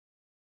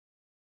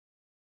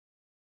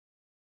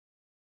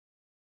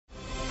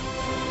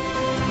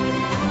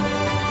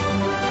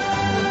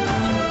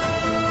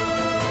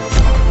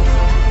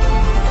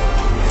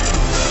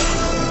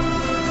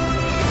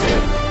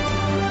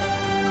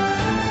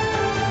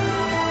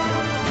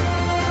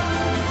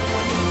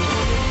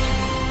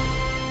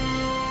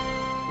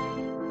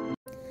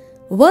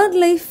Word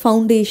life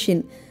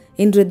foundation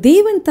என்ற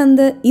தேவன்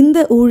தந்த இந்த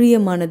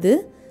ஊழியமானது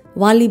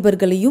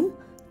வாலிபர்களையும்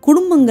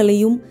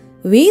குடும்பங்களையும்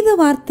வேத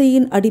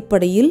வார்த்தையின்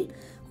அடிப்படையில்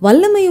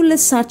வல்லமையுள்ள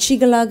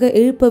சாட்சிகளாக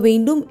எழுப்ப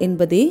வேண்டும்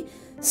என்பதே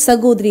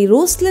சகோதரி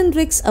ரோஸ்லிண்ட்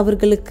ரெக்ஸ்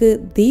அவர்களுக்கு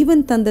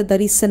தேவன் தந்த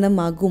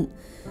தரிசனமாகும்.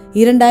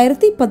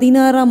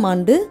 2016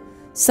 ஆண்டு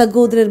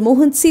சகோதரர்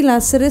மோகன்சி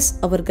லாசரஸ்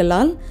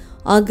அவர்களால்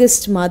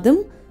ஆகஸ்ட் மாதம்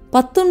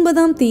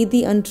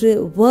 19 அன்று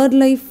வேர்ட்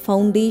லைஃப்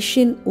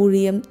ஃபவுண்டேஷன்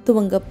ஊழியம்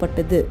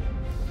துவங்கப்பட்டது.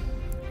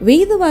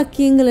 வேத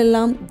வாக்கியங்கள்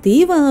எல்லாம்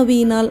தேவ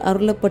ஆவியினால்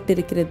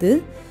அருளப்பட்டிருக்கிறது.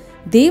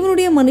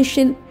 தேவனுடைய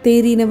மனுஷன்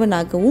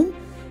தேறினவனாகவும்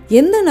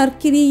எந்த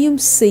நற்கிரியையும்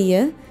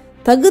செய்ய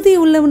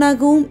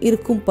தகுதியுள்ளவனாகவும்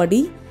இருக்கும்படி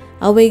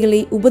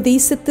அவைகளை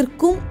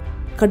உபதேசத்திற்கும்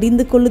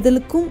கடிந்து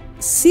கொள்ளுதலுக்கும்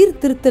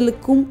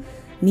சீர்திருத்தலுக்கும்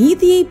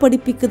நீதியை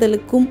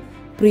படிப்பிக்குதலுக்கும்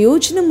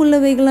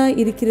பிரயோஜனமுள்ளவைகளாய்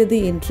இருக்கிறது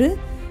என்று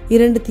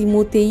 2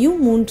 தீமோத்தேயு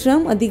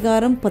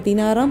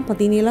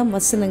 3:16-17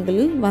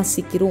 வசனங்களில்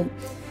வாசிக்கிறோம்.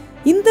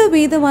 இந்த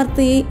வேத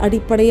வார்த்தையை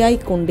அடிப்படையாய்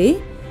கொண்டே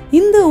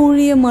இந்த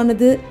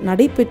ஊழியமானது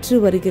நடைபெற்று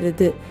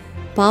வருகிறது.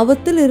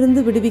 பாவத்தில்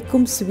இருந்து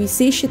விடுவிக்கும்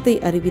சுவிசேஷத்தை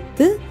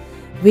அறிவித்து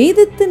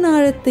வேதத்தின்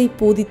ஆழத்தை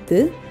போதித்து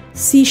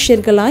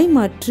சீஷர்களாய்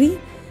மாற்றி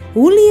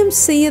ஊழியம்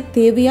செய்ய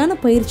தேவையான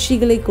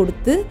பயிற்சிகளை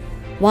கொடுத்து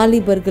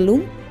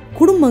வாலிபர்களும்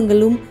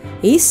குடும்பங்களும்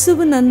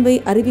இயேசுவின் அன்பை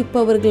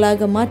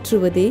அறிவிப்பவர்களாக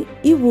மாற்றுவதே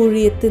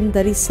இவ்வூழியத்தின்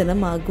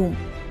தரிசனமாகும்.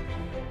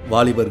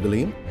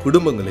 வாலிபர்களையும்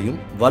குடும்பங்களையும்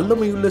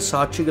வல்லமையுள்ள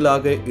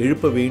சாட்சிகளாக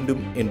எழுப்ப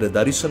வேண்டும் என்ற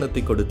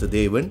தரிசனத்தை கொடுத்த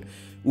தேவன்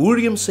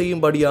ஊழியம்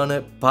செய்யும்படியான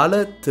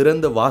பல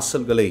திறந்த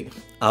வாசல்களை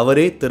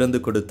அவரே திறந்து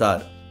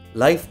கொடுத்தார்.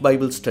 லைஃப்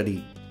பைபிள் ஸ்டடி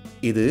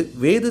இது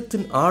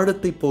வேதத்தின்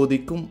ஆழத்தை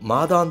போதிக்கும்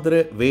மாதாந்திர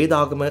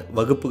வேதாகம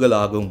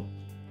வகுப்புகளாகும்.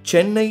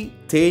 சென்னை,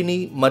 தேனி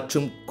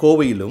மற்றும்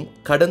கோவையிலும்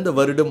கடந்த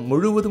வருடம்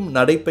முழுவதும்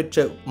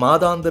நடைபெற்ற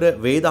மாதாந்திர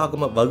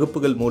வேதாகம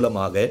வகுப்புகள்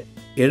மூலமாக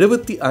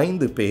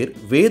 75 பேர்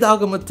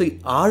வேதாகமத்தை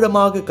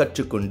ஆழமாக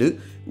கற்றுக்கொண்டு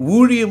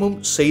ஊழியமும்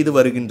செய்து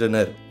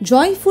வருகின்றனர்.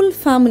 ஜாய்ஃபுல்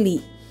ஃபேமிலி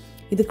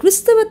இது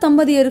கிறிஸ்தவ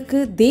தம்பதியருக்கு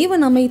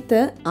தேவன் அமைத்த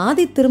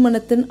ஆதி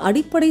திருமணத்தின்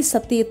அடிப்படை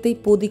சத்தியத்தை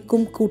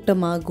போதிக்கும்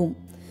கூட்டமாகும்.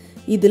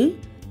 இதில்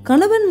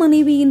கணவன்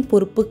மனைவியின்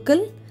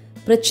பொறுப்புகள்,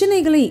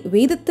 பிரச்சனைகளை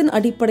வேதத்தின்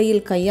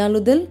அடிப்படையில்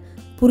கையாளுதல்,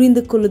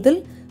 புரிந்து கொள்ளுதல்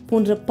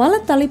போன்ற பல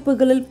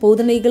தலைப்புகளில்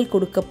போதனைகள்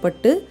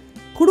கொடுக்கப்பட்டு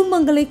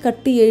குடும்பங்களை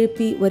கட்டி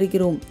எழுப்பி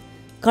வருகிறோம்.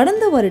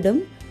 கடந்த வருடம்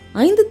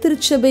 5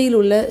 திருச்சபையில்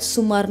உள்ள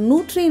சுமார்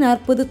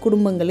 140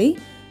 குடும்பங்களை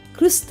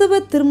கிறிஸ்தவ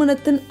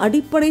திருமணத்தின்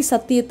அடிப்படை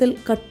சத்தியத்தில்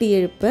கட்டி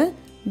எழுப்ப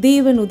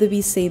தேவன்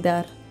உதவி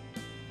செய்தார்.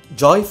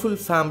 ஜாய்ஃபுல்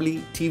ஃபேமிலி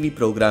டிவி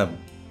புரோகிராம்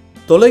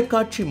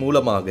தொலைக்காட்சி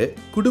மூலமாக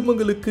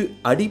குடும்பங்களுக்கு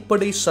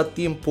அடிப்படை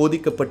சத்தியம்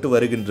போதிக்கப்பட்டு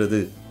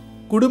வருகின்றது.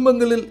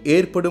 குடும்பங்களில்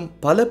ஏற்படும்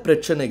பல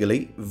பிரச்சனைகளை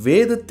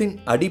வேதத்தின்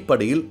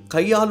அடிப்படையில்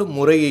கையாளும்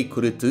முறையை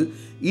குறித்து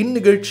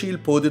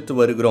இந்நிகழ்ச்சியில் போதித்து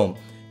வருகிறோம்.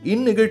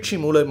 இந்நிகழ்ச்சி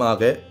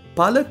மூலமாக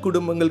பல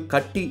குடும்பங்கள்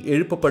கட்டி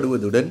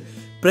எழுப்பப்படுவதுடன்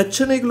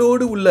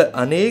பிரச்சனைகளோடு உள்ள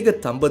அநேக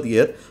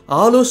தம்பதியர்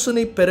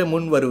ஆலோசனை பெற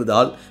முன்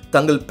வருவதால்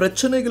தங்கள்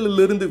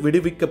பிரச்சனைகளிலிருந்து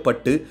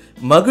விடுவிக்கப்பட்டு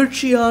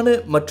மகிழ்ச்சியான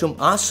மற்றும்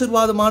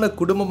ஆசீர்வாதமான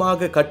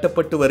குடும்பமாக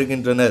கட்டப்பட்டு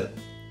வருகின்றனர்.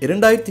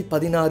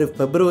 2016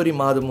 பிப்ரவரி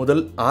மாதம்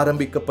முதல்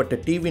ஆரம்பிக்கப்பட்ட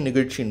டிவி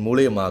நிகழ்ச்சியின்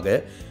மூலமாக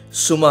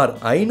சுமார்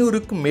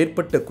 500க்கும்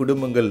மேற்பட்ட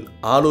குடும்பங்கள்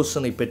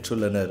ஆலோசனை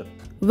பெற்றுள்ளனர்.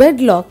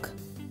 வெட்லாக்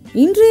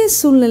இன்றைய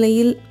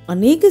சூழ்நிலையில்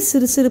அநேக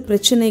சிறு சிறு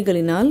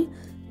பிரச்சனைகளினால்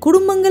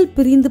குடும்பங்கள்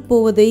பிரிந்து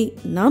போவதை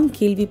நாம்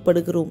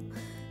கேள்விப்படுகிறோம்.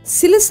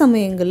 சில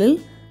சமயங்களில்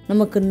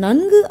நமக்கு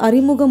நன்கு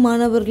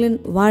அறிமுகமானவர்களின்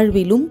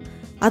வாழ்விலும்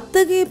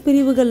அத்தகைய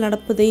பிரிவுகள்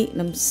நடப்பதை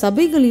நம்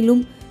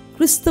சபைகளிலும்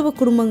கிறிஸ்தவ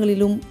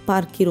குடும்பங்களிலும்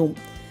பார்க்கிறோம்.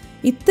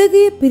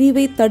 இத்தகைய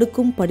பிரிவை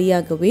தடுக்கும்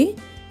படியாகவே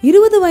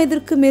 20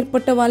 வயதிற்கு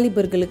மேற்பட்ட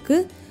வாலிபர்களுக்கு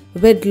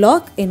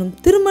வெட்லாக் எனும்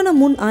திருமண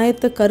முன்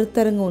ஆயத்த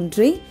கருத்தரங்கு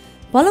ஒன்றை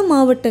பல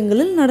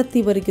மாவட்டங்களில்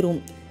நடத்தி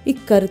வருகிறோம்.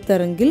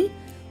 இக்கருத்தரங்கில்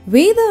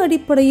வேத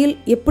அடிப்படையில்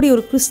எப்படி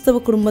ஒரு கிறிஸ்தவ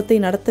குடும்பத்தை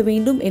நடத்த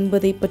வேண்டும்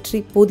என்பதை பற்றி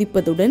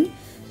போதிப்பதுடன்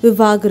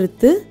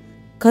விவாகரத்து,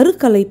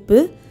 கருக்கலைப்பு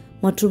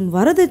மற்றும்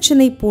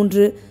வரதட்சணை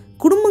போன்று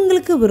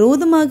குடும்பங்களுக்கு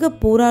விரோதமாக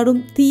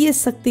போராடும் தீய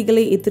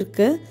சக்திகளை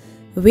எதிர்க்க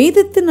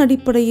வேதத்தின்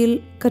அடிப்படையில்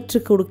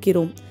கற்றுக்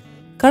கொடுக்கிறோம்.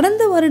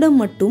 கடந்த வருடம்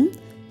மட்டும்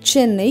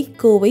சென்னை,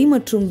 கோவை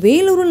மற்றும்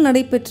வேலூரில்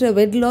நடைபெற்ற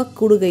வெட்லாக்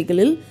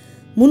கூடுகைகளில்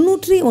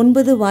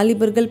 309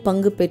 வாலிபர்கள்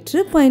பங்கு பெற்று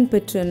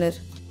பயன்பெற்றனர்.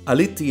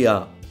 அலித்தியா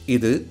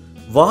இது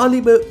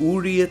வாலிப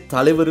ஊழிய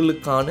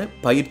தலைவர்களுக்கான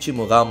பயிற்சி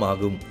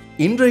முகாமாகும்.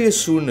 இன்றைய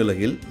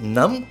சூழ்நிலையில்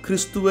நம்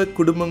கிறிஸ்துவ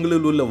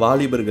குடும்பங்களில் உள்ள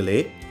வாலிபர்களே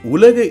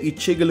உலக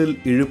இச்சைகளில்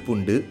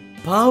இழுப்புண்டு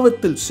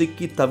பாவத்தில்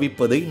சிக்கி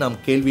தவிப்பதை நாம்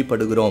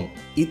கேள்விப்படுகிறோம்.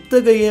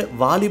 இத்தகைய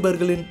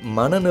வாலிபர்களின்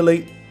மனநிலை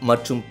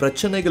மற்றும்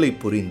பிரச்சனைகளை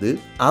புரிந்து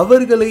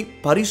அவர்களை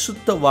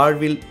பரிசுத்த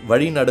வாழ்வில்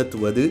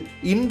வழிநடத்துவது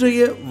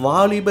இன்றைய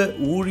வாலிப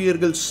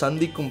ஊழியர்கள்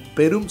சந்திக்கும்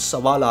பெரும்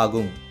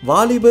சவாலாகும்.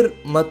 வாலிபர்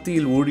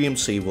மத்தியில்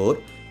ஊழியம் செய்வோர்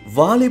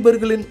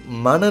வாலிபர்களின்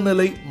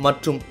மனநிலை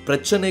மற்றும்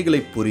பிரச்சனைகளை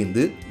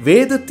புரிந்து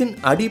வேதத்தின்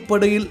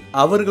அடிப்படையில்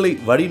அவர்களை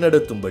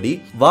வழிநடத்தும்படி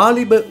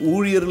வாலிப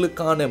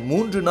ஊழியர்களுக்கான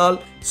 3 நாள்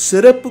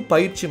சிறப்பு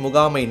பயிற்சி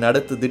முகாமை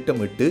நடத்த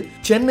திட்டமிட்டு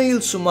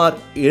சென்னையில் சுமார்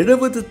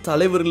 70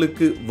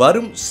 தலைவர்களுக்கு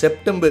வரும்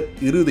செப்டம்பர்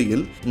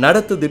இறுதியில்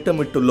நடத்த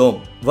திட்டமிட்டுள்ளோம்.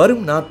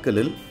 வரும்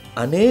நாட்களில்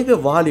அநேக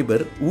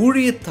வாலிபர்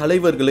ஊழிய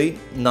தலைவர்களை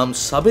நம்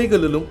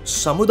சபைகளிலும்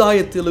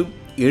சமுதாயத்திலும்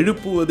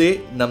எழுப்புவதே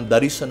நம்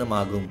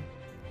தரிசனமாகும்.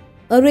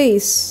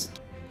 அரேஸ்,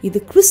 இது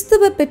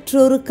கிறிஸ்தவ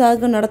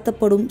பெற்றோருக்காக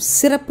நடத்தப்படும்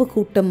சிறப்பு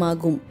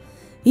கூட்டமாகும்.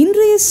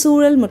 இன்றைய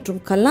சூழல்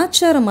மற்றும்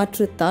கலாச்சார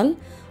மாற்றத்தால்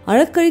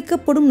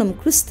அழக்கழிக்கப்படும் நம்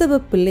கிறிஸ்தவ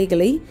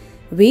பிள்ளைகளை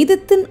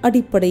வேதத்தின்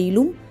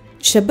அடிப்படையிலும்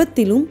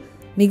ஜெபத்திலும்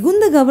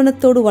மிகுந்த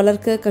கவனத்தோடு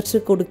வளர்க்க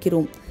கற்றுக்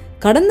கொடுக்கிறோம்.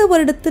 கடந்த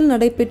வருடத்தில்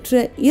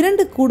நடைபெற்ற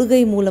 2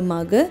 கூடுகை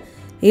மூலமாக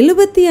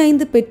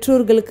 75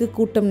 பெற்றோர்களுக்கு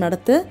கூட்டம்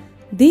நடத்த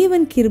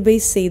தேவன் கிருபை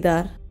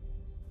செய்தார்.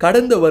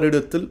 கடந்த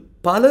வருடத்தில்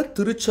பல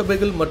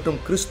திருச்சபைகள் மற்றும்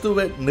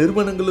கிறிஸ்துவ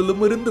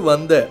நிறுவனங்களிலுமிருந்து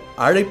வந்த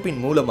அழைப்பின்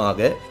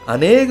மூலமாக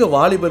அநேக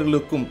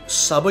வாலிபர்களுக்கும்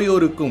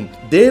சபையோருக்கும்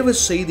தேவ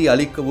செய்தி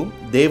அளிக்கவும்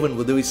தேவன்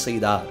உதவி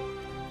செய்தார்.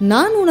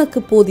 நான்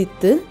உனக்கு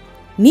போதித்து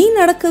நீ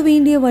நடக்க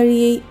வேண்டிய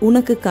வழியை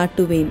உனக்கு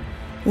காட்டுவேன்,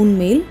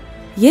 உன்மேல்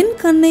என்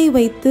கண்ணை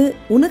வைத்து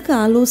உனக்கு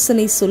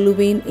ஆலோசனை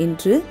சொல்லுவேன்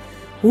என்று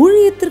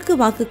ஊழியத்திற்கு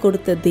வாக்கு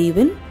கொடுத்த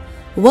தேவன்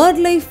வேர்ட்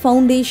லைஃப்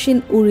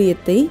ஃபவுண்டேஷன்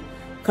ஊழியத்தை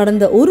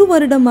கடந்த 1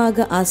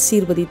 வருடமாக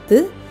ஆசீர்வதித்து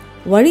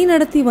வழி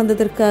நடத்தி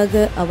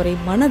வந்ததற்காக அவரை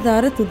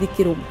மனதார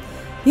துதிக்கிறோம்.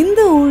 இந்த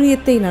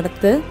ஊழியத்தை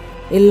நடத்த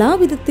எல்லா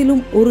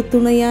விதத்திலும் ஒரு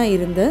துணையாக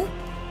இருந்த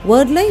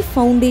வேர்ட் லைஃப்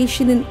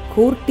ஃபவுண்டேஷனின்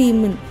கோர்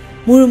டீமின்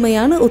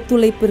முழுமையான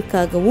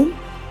ஒத்துழைப்பிற்காகவும்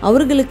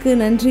அவர்களுக்கு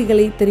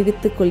நன்றிகளை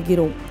தெரிவித்துக்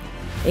கொள்கிறோம்.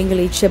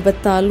 எங்களை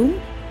ஜெபத்தாலும்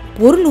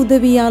பொருள்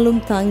உதவியாலும்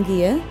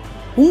தாங்கிய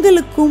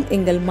உங்களுக்கும்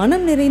எங்கள்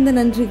மனம் நிறைந்த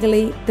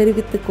நன்றிகளை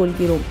தெரிவித்துக்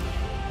கொள்கிறோம்.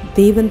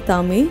 தேவன்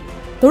தாமே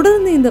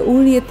தொடர்ந்து இந்த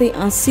ஊழியத்தை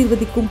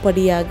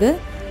ஆசீர்வதிக்கும்படியாக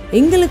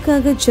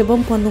எங்களுக்காக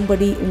ஜெபம்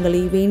பண்ணும்படி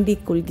உங்களை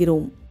வேண்டிக்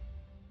கொள்கிறோம்.